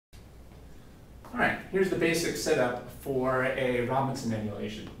All right, here's the basic setup for a Robinson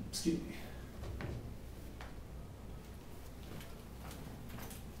annulation. Excuse me.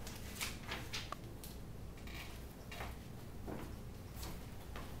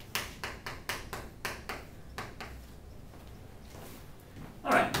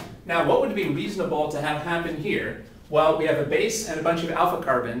 All right, now what would be reasonable to have happen here? Well, we have a base and a bunch of alpha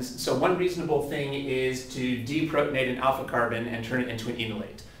carbons, so one reasonable thing is to deprotonate an alpha carbon and turn it into an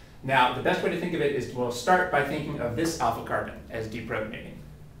enolate. Now, the best way to think of it is we'll start by thinking of this alpha carbon as deprotonating.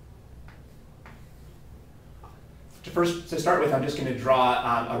 To start with, I'm just going to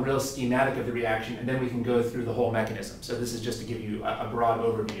draw a real schematic of the reaction, and then we can go through the whole mechanism. So this is just to give you a broad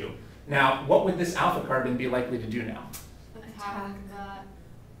overview. Now, what would this alpha carbon be likely to do now? Attack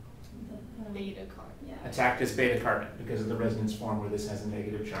the beta carbon. Yeah. Attack this beta carbon because of the resonance form where this has a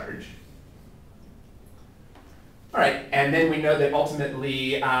negative charge. All right, and then we know that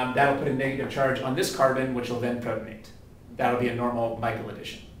ultimately that'll put a negative charge on this carbon, which will then protonate. That'll be a normal Michael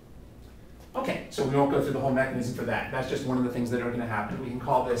addition. Okay, so we won't go through the whole mechanism for that. That's just one of the things that are going to happen. We can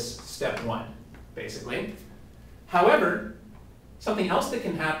call this step 1, basically. However, something else that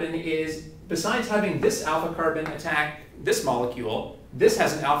can happen is, besides having this alpha carbon attack this molecule, this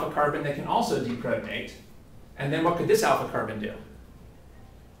has an alpha carbon that can also deprotonate. And then what could this alpha carbon do?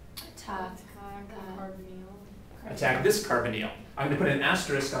 Attack this carbonyl. I'm going to put an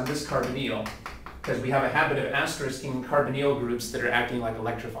asterisk on this carbonyl because we have a habit of asterisking carbonyl groups that are acting like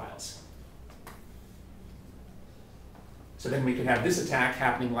electrophiles. So then we could have this attack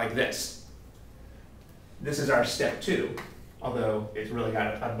happening like this. This is our step 2, although it's really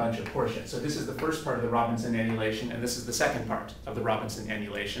got a bunch of portions. So this is the first part of the Robinson annulation, and this is the second part of the Robinson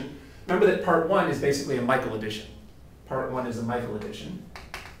annulation. Remember that part 1 is basically a Michael addition. Part 1 is a Michael addition.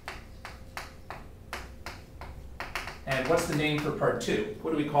 And what's the name for part 2?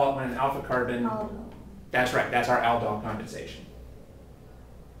 What do we call it when an alpha carbon? Aldol. That's right, that's our aldol condensation.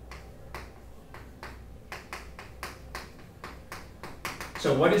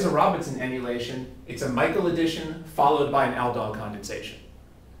 So what is a Robinson annulation? It's a Michael addition followed by an aldol condensation.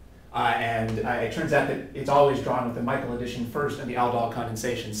 It turns out that it's always drawn with the Michael addition first and the aldol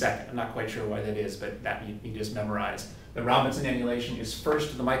condensation second. I'm not quite sure why that is, but that you just memorize. The Robinson annulation is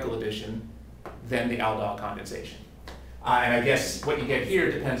first the Michael addition, then the aldol condensation. And I guess what you get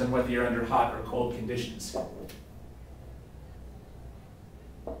here depends on whether you're under hot or cold conditions.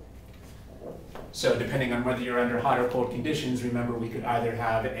 So depending on whether you're under hot or cold conditions, remember we could either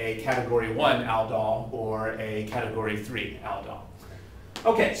have a category 1 aldol or a category 3 aldol.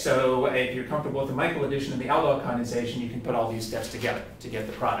 Okay, so if you're comfortable with the Michael addition and the aldol condensation, you can put all these steps together to get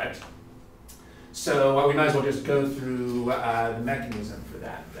the product. So we might as well just go through the mechanism for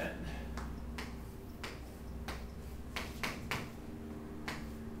that then.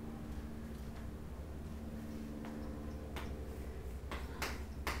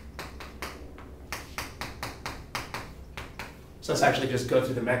 So let's actually just go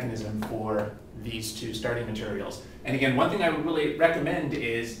through the mechanism for these two starting materials. And again, one thing I would really recommend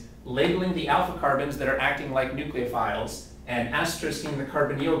is labeling the alpha carbons that are acting like nucleophiles and asterisking the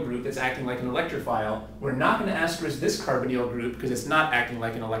carbonyl group that's acting like an electrophile. We're not going to asterisk this carbonyl group because it's not acting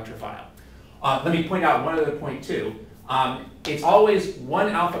like an electrophile. Let me point out one other point too. It's always one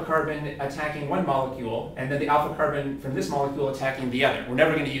alpha carbon attacking one molecule and then the alpha carbon from this molecule attacking the other. We're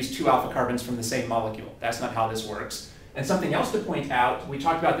never going to use two alpha carbons from the same molecule. That's not how this works. And something else to point out, we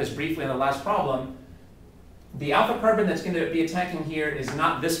talked about this briefly in the last problem, the alpha carbon that's going to be attacking here is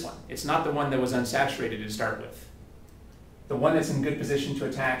not this one. It's not the one that was unsaturated to start with. The one that's in good position to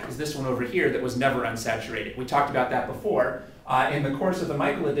attack is this one over here that was never unsaturated. We talked about that before. In the course of the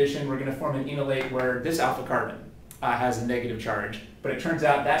Michael addition, we're going to form an enolate where this alpha carbon has a negative charge. But it turns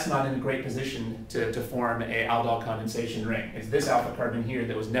out that's not in a great position to form a aldol condensation ring. It's this alpha carbon here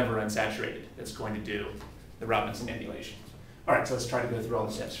that was never unsaturated that's going to do the Robinson annulation. All right, so let's try to go through all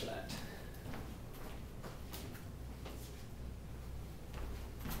the steps for that.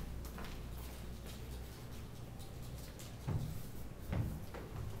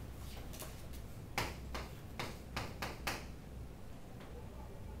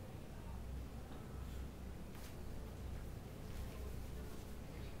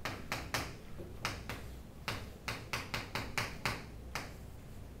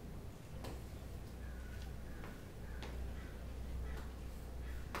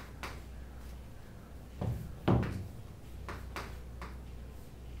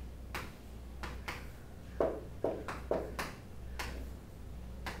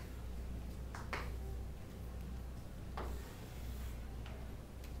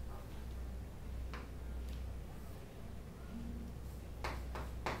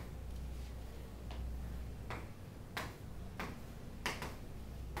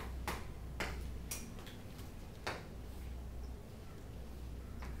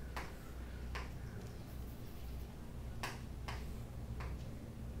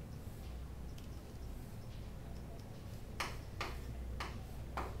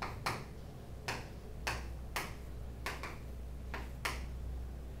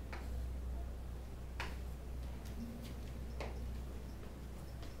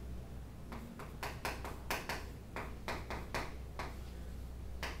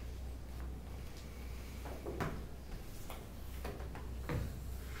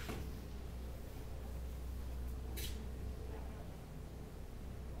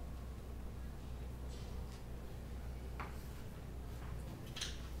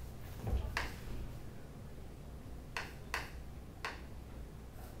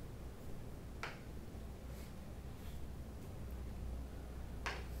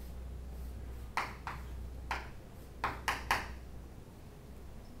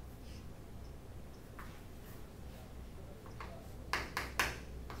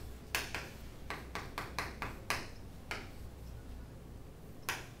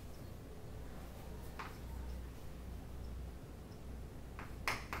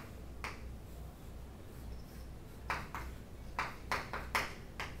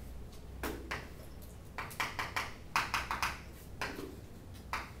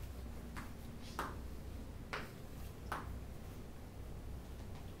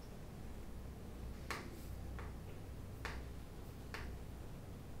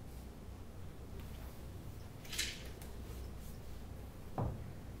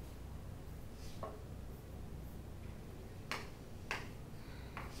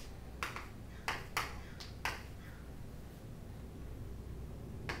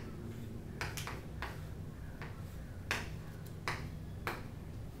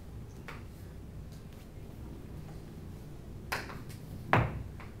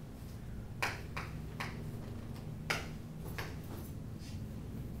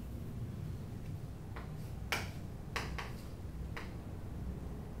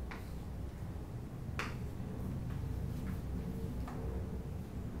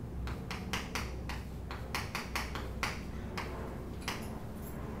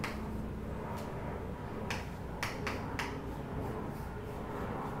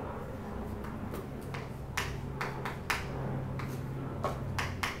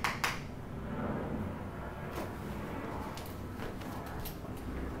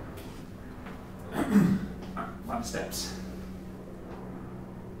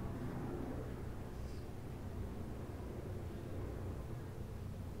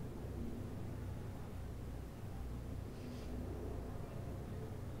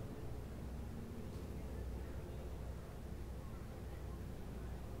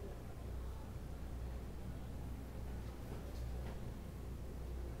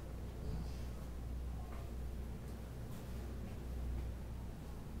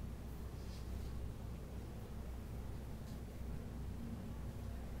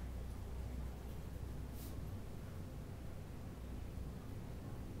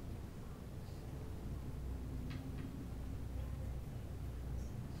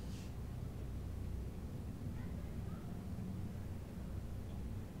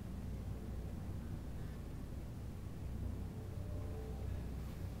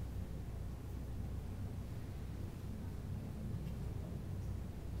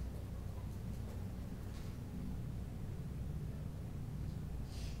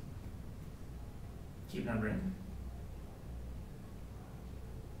 keep numbering.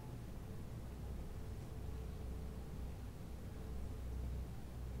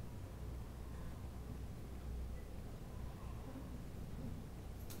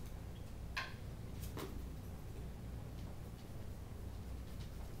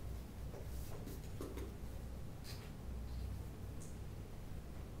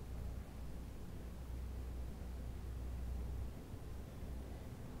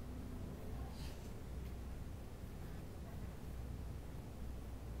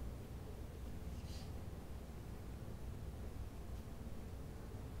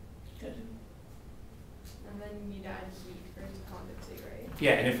 Good. And then you'd add heat for it to condensate, right?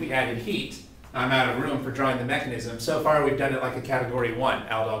 Yeah, and if we added heat, I'm out of room for drawing the mechanism. So far we've done it like a category 1,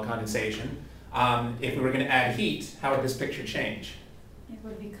 aldol condensation. If we were going to add heat, how would this picture change? It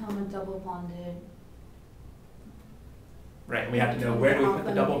would become a double bonded. Right, and we have to know where do we put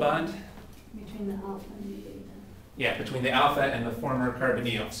the double bond? Between the alpha and the beta. Yeah, between the alpha and the former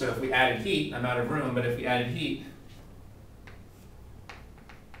carbonyl. So if we added heat, I'm out of room, but if we added heat,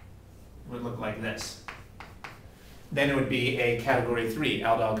 it would look like this. Then it would be a category 3,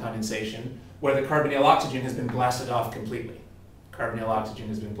 aldol condensation, where the carbonyl oxygen has been blasted off completely. Carbonyl oxygen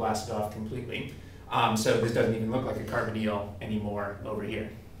has been blasted off completely. So this doesn't even look like a carbonyl anymore over here.